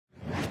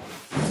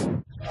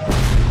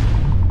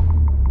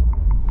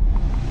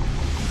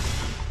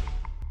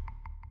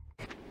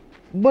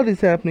What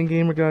is happening,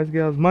 gamer guys,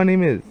 gals? My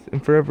name is,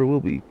 and forever will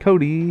be,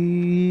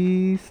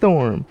 Cody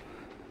Storm.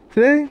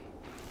 Today,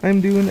 I'm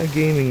doing a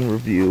gaming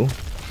review.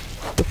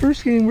 The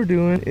first game we're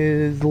doing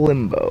is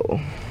Limbo.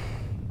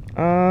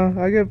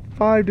 I got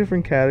 5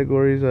 different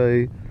categories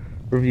I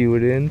review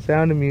it in: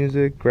 sound and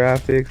music,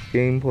 graphics,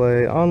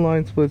 gameplay,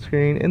 online split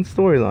screen, and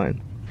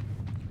storyline.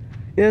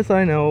 Yes,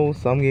 I know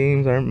some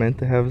games aren't meant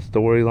to have a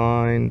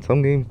storyline,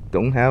 some games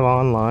don't have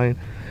online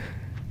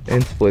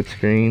and split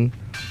screen.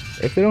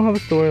 If they don't have a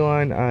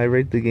storyline, I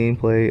rate the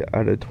gameplay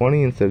out of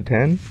 20 instead of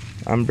 10.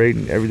 I'm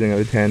rating everything out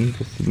of 10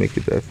 just to make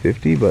it a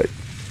 50, but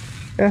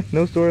yeah,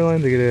 no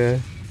storyline, they get a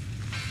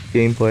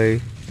gameplay.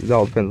 It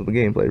all depends on the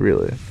gameplay,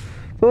 really.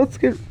 So let's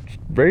get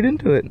right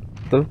into it.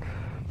 The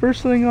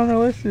first thing on our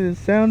list is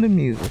sound and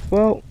music.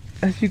 Well,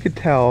 as you could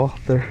tell,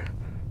 there's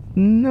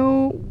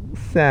no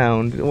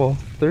sound. Well,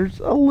 there's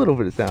a little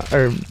bit of sound,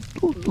 or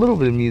a little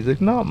bit of music,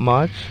 not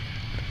much,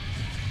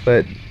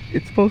 but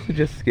it's mostly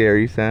just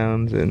scary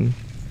sounds. And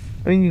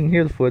I mean, you can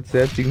hear the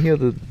footsteps, you can hear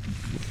the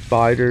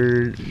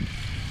spider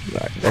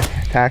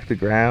attack the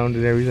ground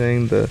and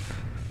everything, the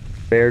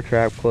bear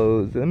trap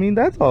close. I mean,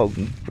 that's all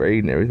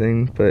great and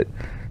everything, but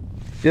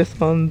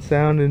just on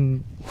sound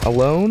and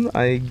alone,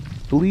 I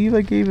believe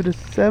I gave it a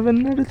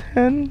 7 out of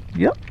 10.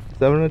 Yep,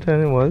 7 out of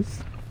 10 it was.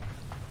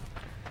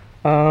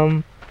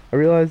 I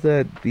realized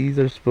that these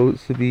are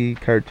supposed to be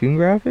cartoon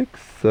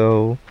graphics,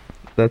 so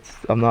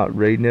I'm not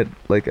rating it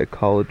like a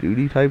Call of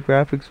Duty type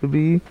graphics would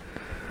be.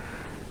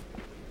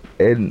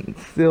 And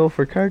still,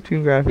 for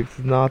cartoon graphics, it's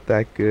not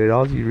that good.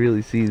 All you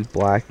really see is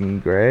black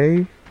and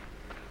gray.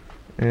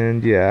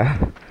 And yeah,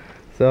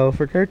 so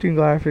for cartoon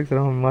graphics, I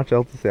don't have much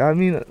else to say. I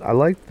mean, I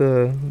like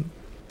the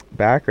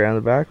background.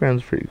 The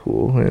background's pretty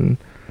cool. And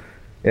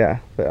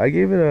yeah, but I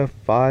gave it a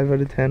 5 out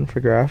of 10 for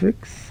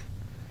graphics.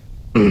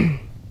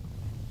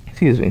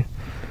 Excuse me.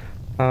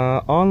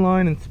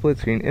 Online and split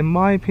screen. In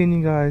my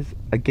opinion, guys,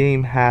 a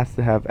game has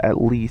to have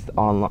at least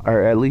online,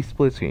 or at least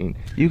split screen.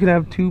 You can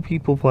have 2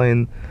 people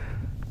playing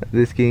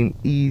this game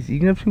easy. You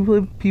can have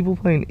 2 people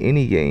playing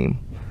any game.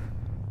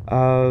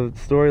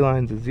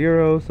 Storyline's a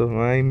 0, so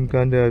I'm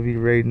gonna be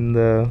rating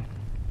the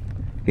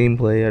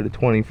gameplay out of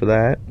 20 for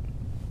that.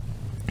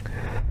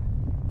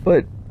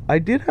 But I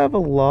did have a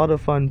lot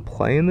of fun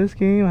playing this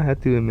game, I have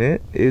to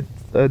admit.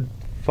 It's a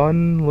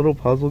fun little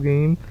puzzle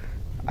game.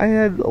 I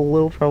had a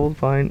little trouble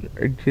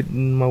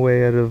getting my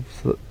way out of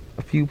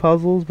a few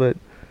puzzles, but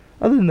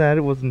other than that,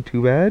 it wasn't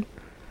too bad.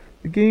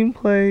 The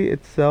gameplay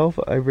itself,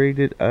 I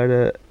rated out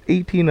of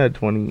 18 out of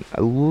 20.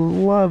 I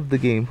love the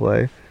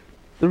gameplay.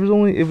 It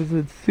was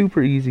a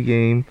super easy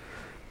game.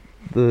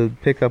 The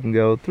pick up and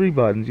go, 3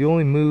 buttons. You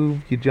only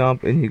move, you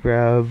jump, and you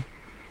grab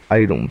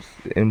items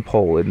and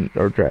pull it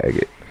or drag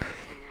it.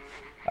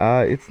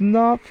 It's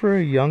not for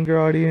a younger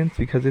audience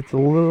because it's a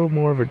little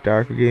more of a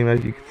darker game.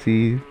 As you can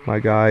see, my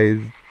guy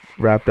is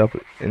wrapped up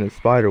in a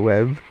spider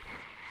web,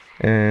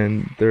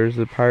 and there's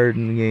a part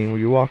in the game where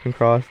you're walking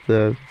across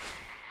the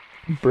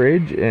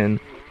bridge, and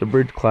the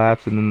bridge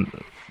collapses, and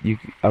then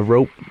a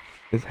rope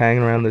is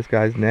hanging around this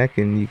guy's neck,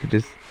 and you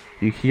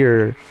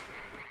hear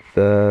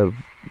the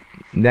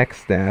neck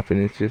snap,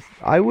 and it's just,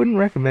 I wouldn't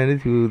recommend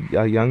it to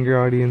a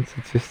younger audience.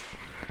 It's just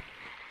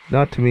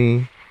not to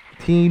me.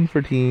 Teen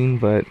for teen,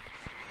 but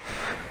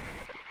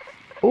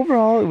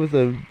overall it was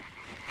a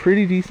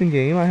pretty decent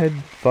game. I had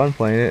fun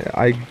playing it.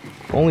 I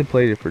only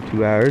played it for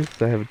 2 hours.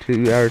 I have a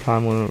 2-hour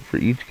time limit for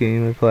each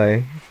game I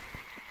play,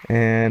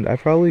 and I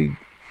probably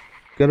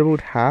got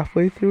about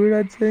halfway through it,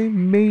 I'd say,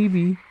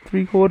 maybe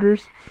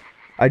 3/4.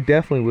 I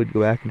definitely would go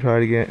back and try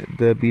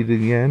to beat it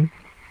again.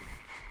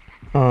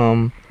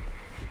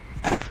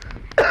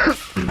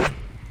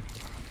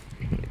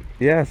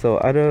 Yeah, so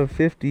out of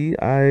 50,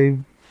 I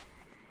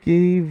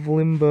gave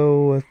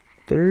Limbo a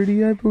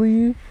 30, I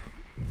believe.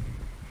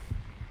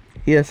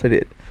 Yes, I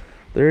did.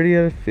 30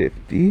 out of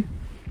 50.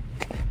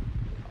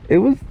 It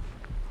was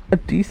a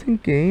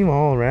decent game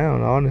all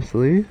around,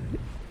 honestly.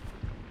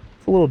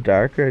 It's a little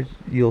darker.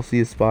 You'll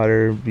see a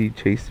spider be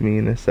chasing me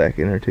in a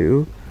second or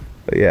two.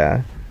 But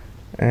yeah.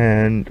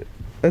 And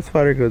that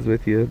spider goes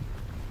with you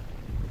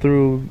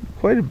through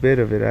quite a bit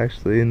of it,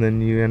 actually, and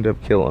then you end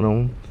up killing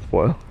him.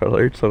 Spoiler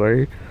alert,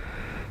 sorry.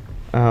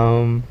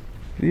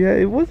 Yeah,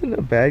 it wasn't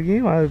a bad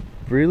game. I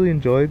really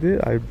enjoyed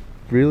it. I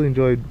really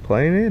enjoyed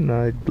playing it, and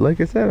like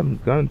I said, I'm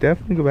gonna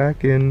definitely go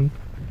back and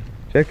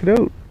check it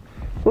out.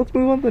 So let's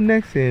move on to the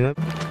next game.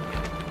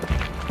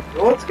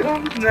 Well, let's get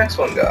on to the next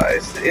one,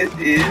 guys. It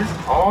is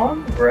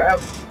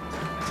Unravel.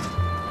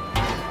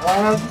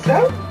 The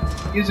sound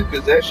music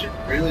is actually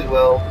really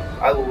well.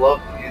 I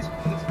love the music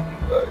in this game,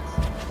 guys.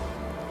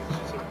 It's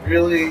just a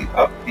really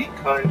upbeat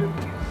kind of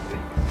music that you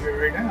can hear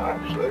right now,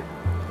 actually.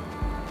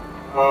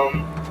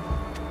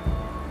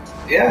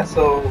 Yeah,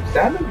 so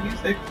sound and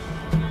music,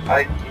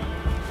 I give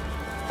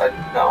a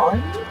 9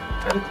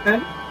 out of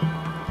 10.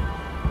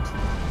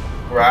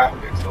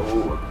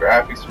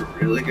 Graphics were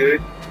really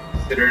good,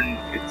 considering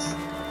it's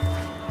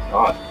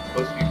not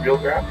supposed to be real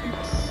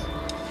graphics.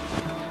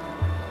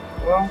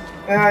 Well,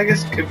 yeah, I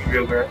guess it could be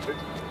real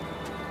graphics.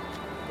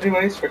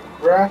 Anyways, for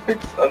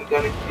graphics, I'm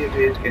gonna give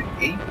it an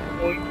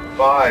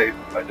 8.5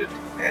 out of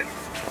 10.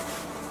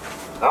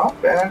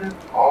 Not bad at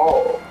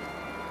all.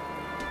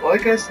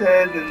 Like I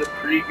said in the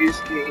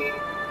previous game,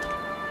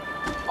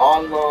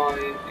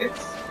 online and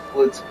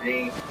split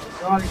screen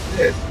does not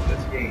exist in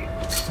this game.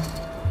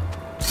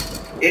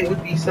 It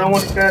would be so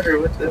much better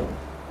with the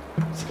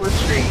split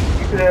screen.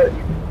 You could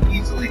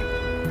easily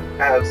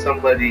have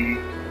somebody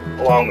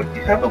along with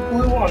you. Have a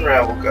blue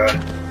Unravel guy.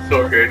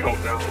 Sorry, I don't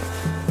know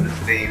what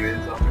his name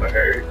is off by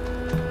heart.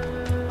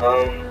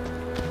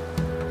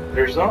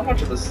 There's not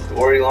much of a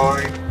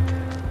storyline,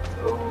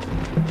 so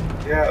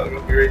yeah, I'm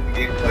gonna be ready to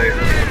gameplay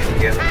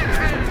again.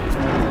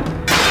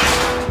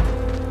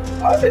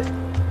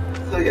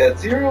 So yeah,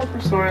 0 for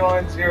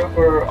storyline, 0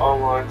 for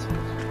online.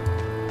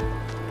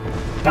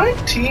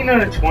 19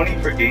 out of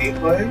 20 for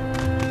gameplay.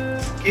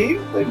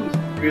 Gameplay was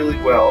really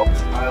well.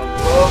 I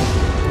love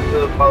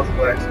the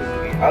puzzle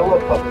aspect. I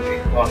love puzzle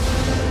games, honestly.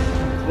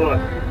 It's one of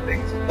my favorite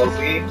things,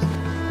 puzzle games.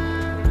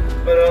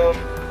 But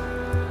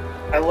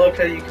I loved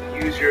how you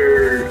can use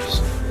your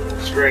little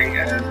string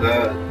as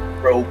a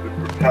rope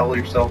and propel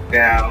yourself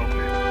down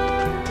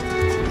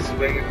and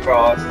swing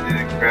across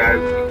and grab.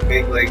 You can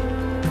make like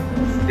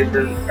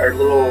different or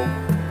little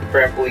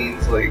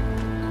trampolines, like,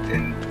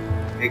 and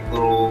make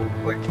little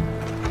like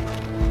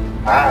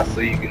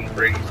so you can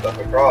bring stuff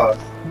across.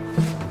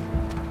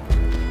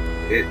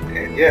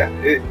 And yeah,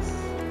 it's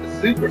a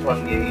super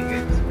fun game.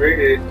 It's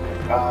rated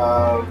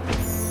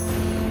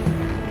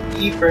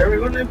E for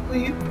everyone, I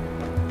believe.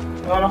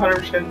 Not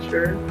 100%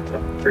 sure.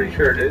 I'm pretty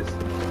sure it is.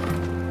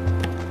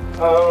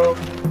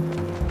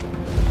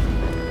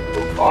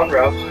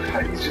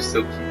 Unravel, he's just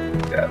so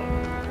cute. Yeah.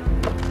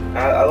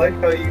 I like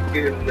how you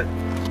can,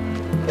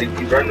 like,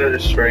 you run out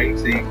of string,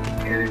 so you,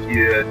 and if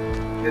you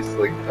miss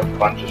like a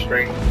bunch of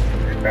string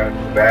and kind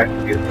of back,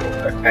 you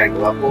get a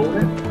tangle up a little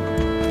bit. I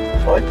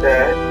like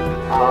that.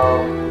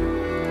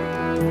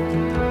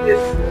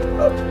 It's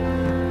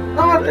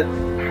not a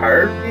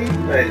hard game,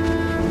 but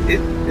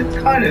it's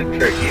kind of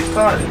tricky. It's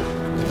not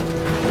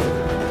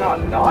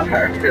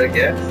hard, I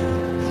guess.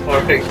 Or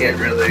I can't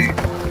really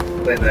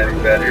play that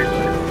any better.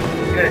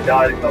 But I'm gonna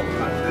die a couple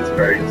times this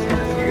part. You'll see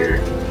this here.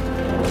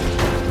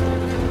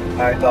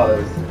 I thought it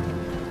was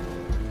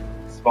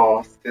small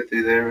enough to get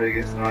through there, but I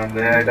guess not. And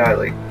then I died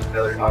like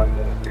another time, and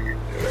then I figured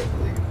it out, I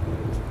believe.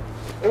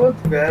 It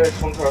wasn't too bad. I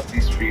swung across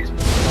these trees,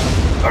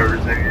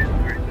 cars and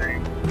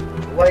everything.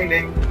 The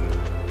lightning,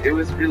 it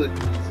was really cool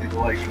to see the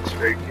lightning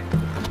striking.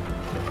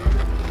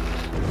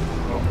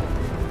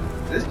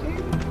 This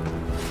game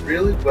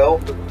really well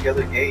put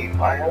together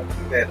game. I have to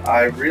admit,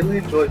 I really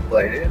enjoyed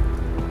playing it.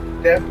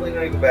 Definitely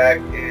gonna go back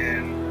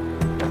and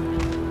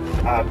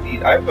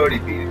beat. I've already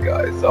beat it,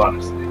 guys.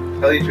 Honestly, to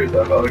tell you the truth,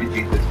 I've already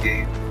beat this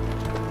game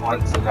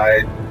once, and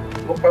I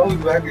will probably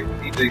go back and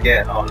beat it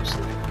again.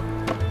 Honestly,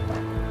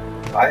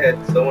 I had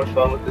so much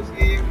fun with this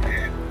game,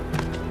 and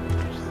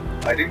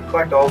I didn't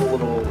collect all the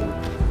little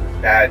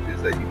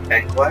badges that you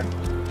can collect.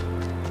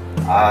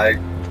 I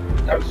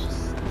was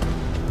just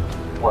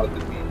wanted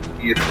to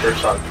be the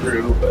first time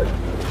through, but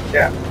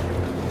yeah,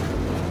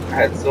 I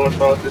had so much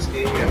fun with this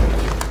game, and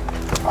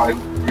I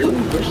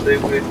really wish they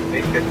would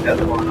make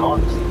another one,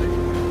 honestly.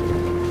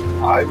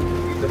 I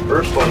would be the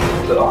first one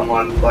to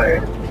online play,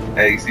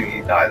 and you see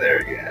me die there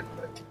again,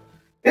 but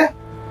yeah.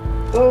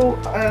 So,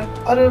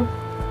 out of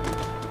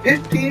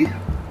 50,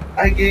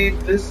 I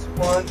gave this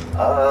one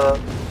a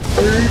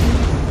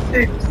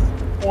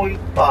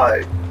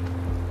 36.5.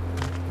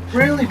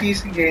 Really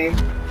decent game.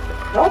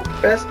 Not the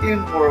best game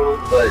in the world,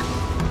 but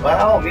by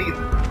all means,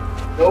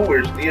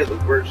 nowhere near the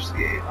worst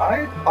game.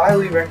 I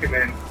highly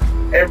recommend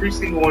every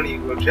single one of you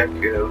go check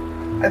it out.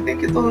 I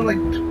think it's only like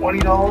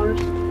 $20.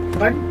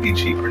 Might be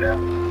cheaper now.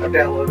 I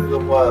downloaded it a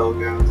while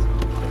ago. So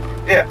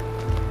yeah,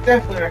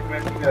 definitely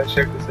recommend you guys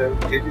check this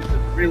out. It is a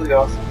really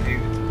awesome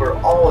game. It's for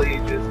all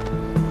ages.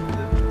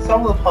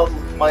 Some of the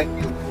puzzles might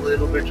be a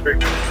little bit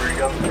tricky for a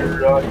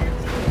younger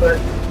audience, but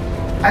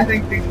I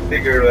think they can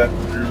figure it out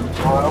through a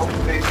while.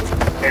 Maybe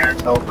with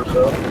parents' help or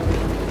so.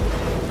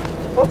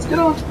 Let's get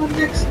on to the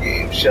next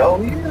game, shall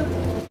we?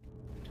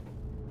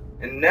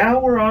 And now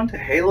we're on to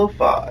Halo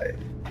 5.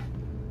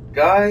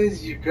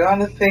 Guys, you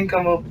gotta think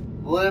I'm a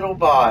little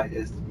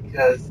biased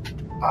because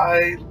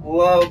I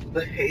love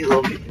the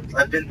Halo games.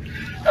 I've been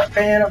a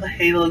fan of the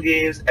Halo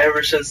games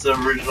ever since the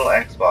original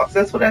Xbox.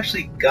 That's what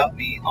actually got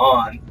me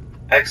on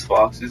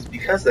Xbox, is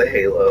because of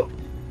Halo.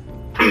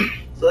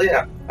 So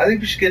yeah, I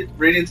think we should get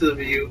right into the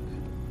review,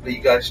 but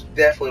you guys should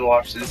definitely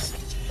watch this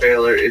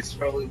trailer. It's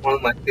probably one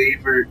of my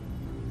favorite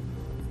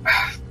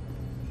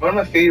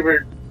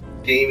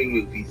gaming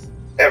movies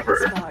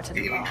ever.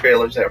 Gaming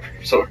trailers ever.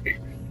 Sorry.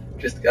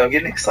 I'm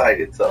getting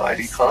excited, so I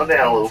need to calm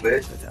down a little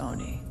bit. With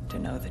Oni to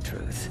know the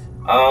truth.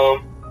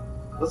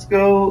 Let's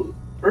go.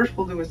 First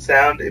we'll do with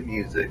sound and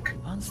music.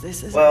 Once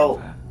this is well,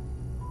 over,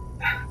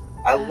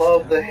 I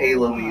love the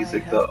Halo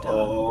music though.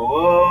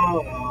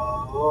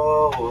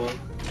 Oh,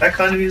 that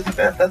kind of music,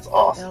 that's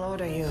awesome.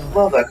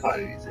 Love that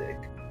kind of music.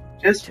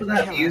 Just for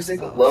that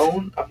music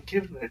alone, I'm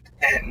giving it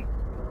a 10.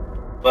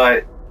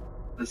 But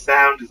The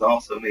sound is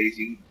also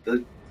amazing.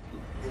 The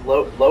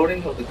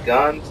loading of the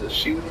guns, the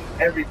shooting,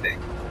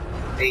 everything.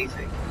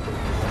 Amazing. The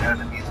sound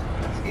and music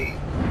in this game.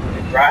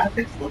 The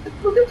graphics, look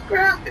at the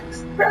graphics.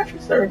 The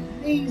graphics are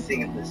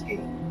amazing in this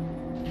game.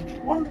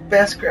 One of the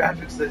best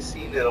graphics I've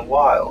seen in a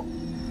while.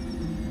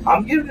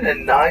 I'm giving it a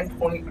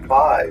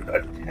 9.5 out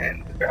of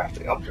 10. The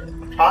graphic. I'm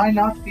trying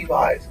not to be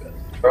biased, guys.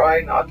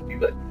 Try not to be,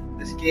 but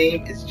this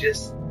game is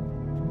just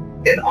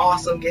an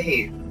awesome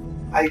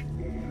game. I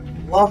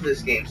love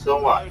this game so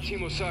much.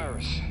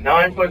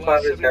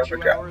 9.5 is never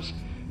graphics.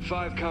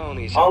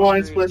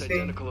 Online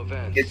splitting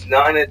gets 9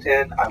 out of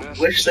 10. I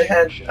wish they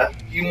had a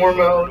few more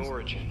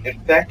modes.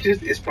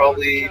 Infected is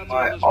probably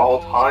my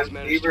all-time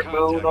favorite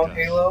mode on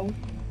Halo.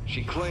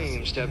 She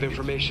claims to have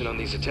information on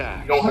these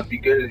attacks. You don't have to be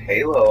good at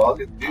Halo. All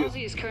you do is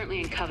is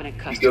currently in Covenant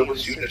you custody. go with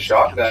shooting a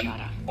shotgun.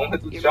 Only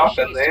with the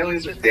shotgun, the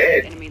aliens are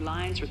dead.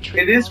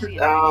 It is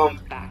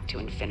back to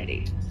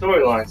infinity.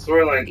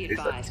 Storyline is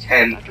a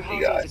 10 for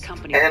you guys. 10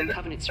 a 10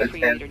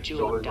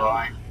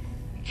 storyline.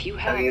 If you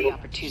have the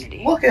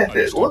opportunity, Look at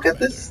this. Look at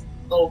this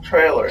little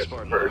trailer at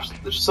first.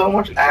 There's so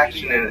much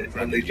action in it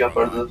when they jump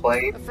out of the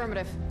plane.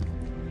 Affirmative.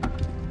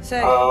 Say,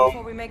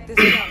 before we make this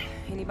jump,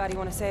 anybody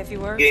want to say a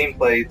few words?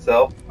 Gameplay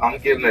itself, I'm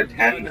giving it a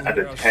 10 out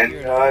of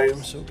 10,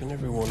 guys. So can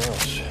everyone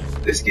else.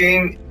 This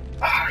game,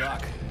 I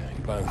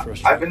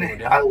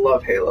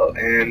love Halo,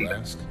 and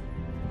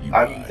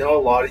I know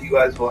a lot of you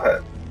guys will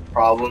have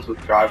problems with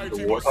driving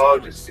the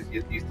Warthog just because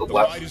you use the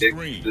left stick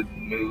to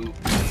move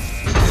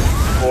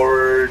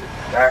forward,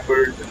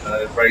 backwards, and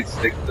the right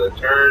stick to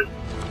turn.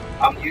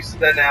 I'm used to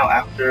that now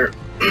after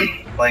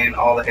playing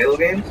all the Halo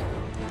games.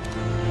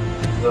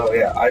 So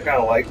yeah, I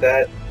kind of like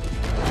that.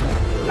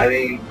 I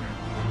mean,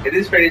 it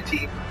is rated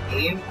T.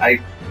 I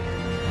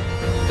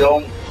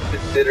don't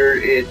consider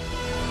it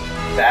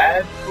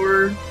bad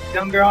for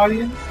younger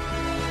audience.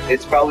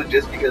 It's probably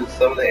just because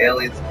some of the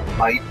aliens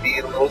might be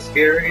a little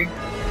scary.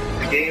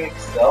 The game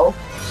itself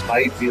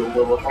might be a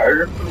little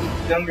harder for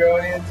the younger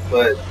audience,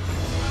 but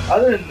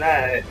other than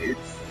that,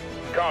 it's...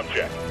 Comm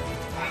check.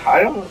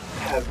 I don't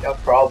have a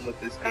problem with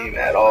this game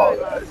at all,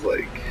 guys.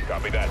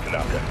 Copy that,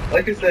 Tanaka.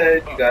 Like I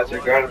said, you guys are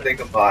going to think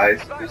I'm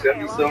biased. There's going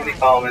to be so many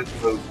comments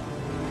about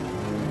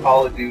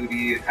Call of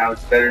Duty and how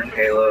it's better than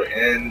Halo,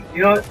 and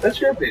you know what? That's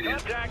your opinion.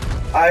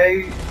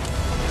 I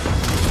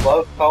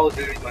love Call of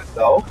Duty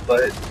myself,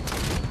 but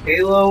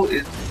Halo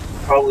is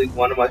probably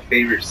one of my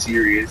favorite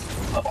series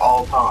of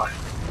all time.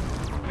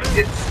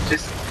 It's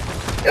just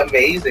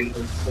amazing. The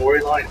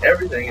storyline,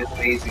 everything is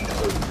amazing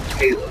about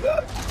Halo,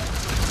 guys.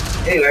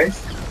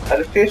 Anyways, out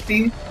of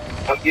 50,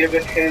 I'm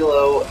giving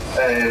Halo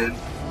a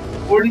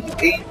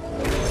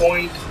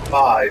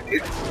 48.5.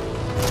 It's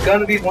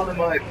gonna be one of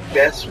my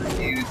best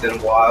reviews in a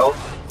while.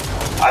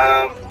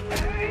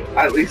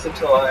 At least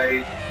until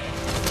I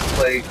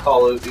play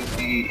Call of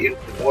Duty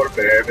Infinite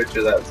Warfare. I bet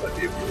you that's gonna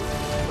be a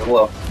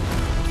love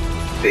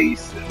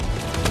face. And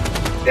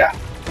yeah.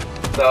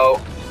 So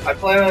I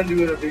plan on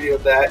doing a video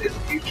of that in the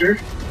future.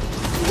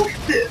 Look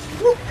at this.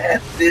 Look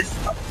at this.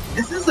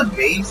 This is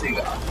amazing.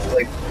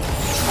 Like,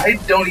 I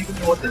don't even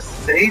know what to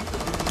say for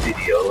this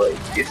video. Like,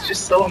 it's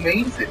just so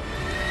amazing.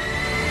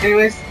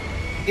 Anyways,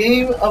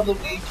 game of the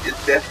week is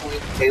definitely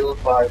Halo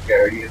 5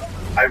 Guardians.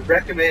 I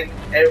recommend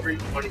every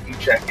one of you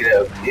check it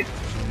out. It's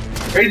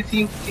rated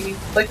Team 15.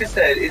 Like I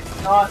said,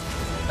 it's not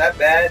that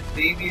bad.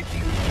 Maybe a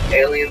few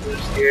aliens are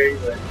scary,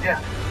 but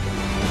yeah.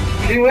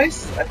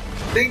 Anyways, I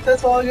think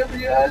that's all I got for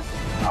you guys.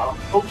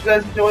 Hope you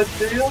guys enjoyed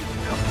the video. I'll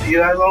see you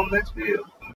guys on the next video.